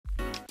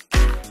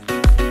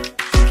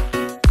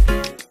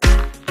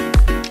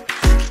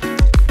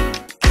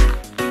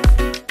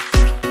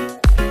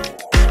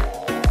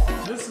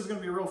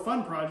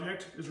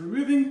is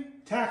removing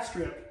tack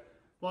strip.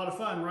 A lot of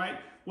fun, right?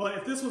 Well,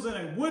 if this was in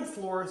a wood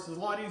floor, this is a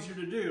lot easier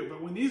to do,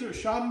 but when these are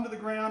shot into the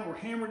ground or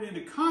hammered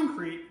into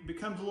concrete, it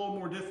becomes a little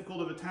more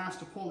difficult of a task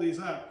to pull these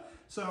up.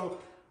 So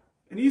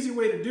an easy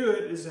way to do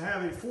it is to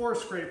have a floor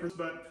scraper,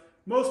 but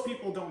most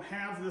people don't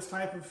have this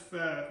type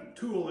of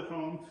tool at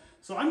home.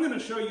 So I'm going to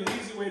show you an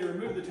easy way to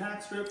remove the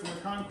tack strip from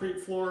a concrete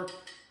floor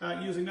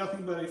using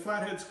nothing but a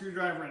flathead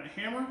screwdriver and a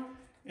hammer.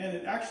 And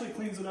it actually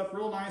cleans it up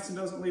real nice and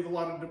doesn't leave a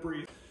lot of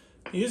debris.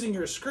 Using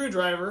your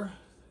screwdriver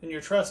and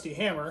your trusty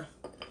hammer,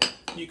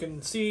 you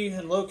can see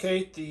and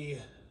locate the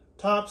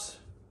tops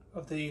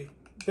of the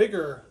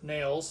bigger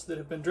nails that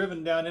have been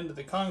driven down into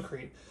the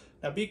concrete.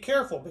 Now be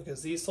careful,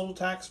 because these little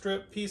tack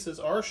strip pieces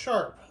are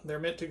sharp. They're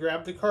meant to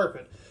grab the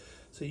carpet.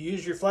 So you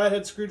use your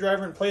flathead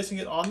screwdriver and placing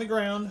it on the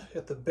ground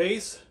at the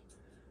base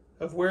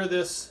of where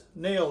this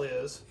nail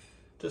is.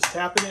 Just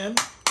tap it in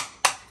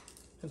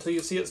until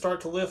you see it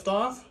start to lift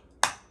off.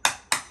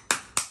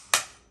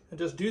 And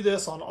just do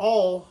this on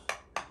all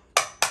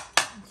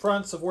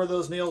fronts of where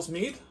those nails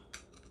meet.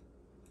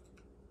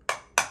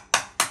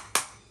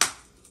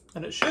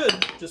 And it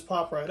should just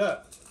pop right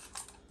up,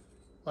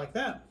 like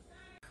that.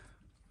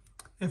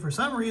 If for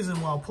some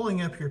reason while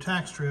pulling up your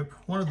tack strip,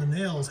 one of the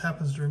nails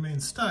happens to remain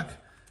stuck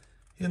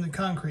in the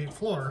concrete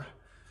floor,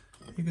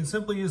 you can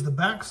simply use the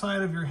back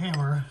side of your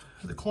hammer,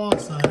 the claw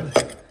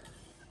side,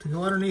 to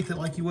go underneath it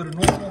like you would a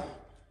normal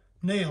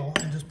nail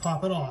and just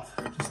pop it off,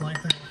 just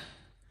like that.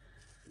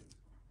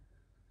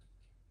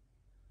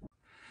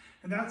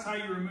 And that's how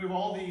you remove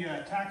all the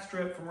tack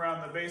strip from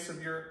around the base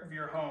of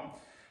your home.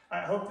 I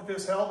hope that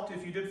this helped.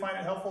 If you did find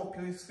it helpful,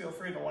 please feel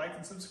free to like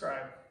and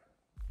subscribe.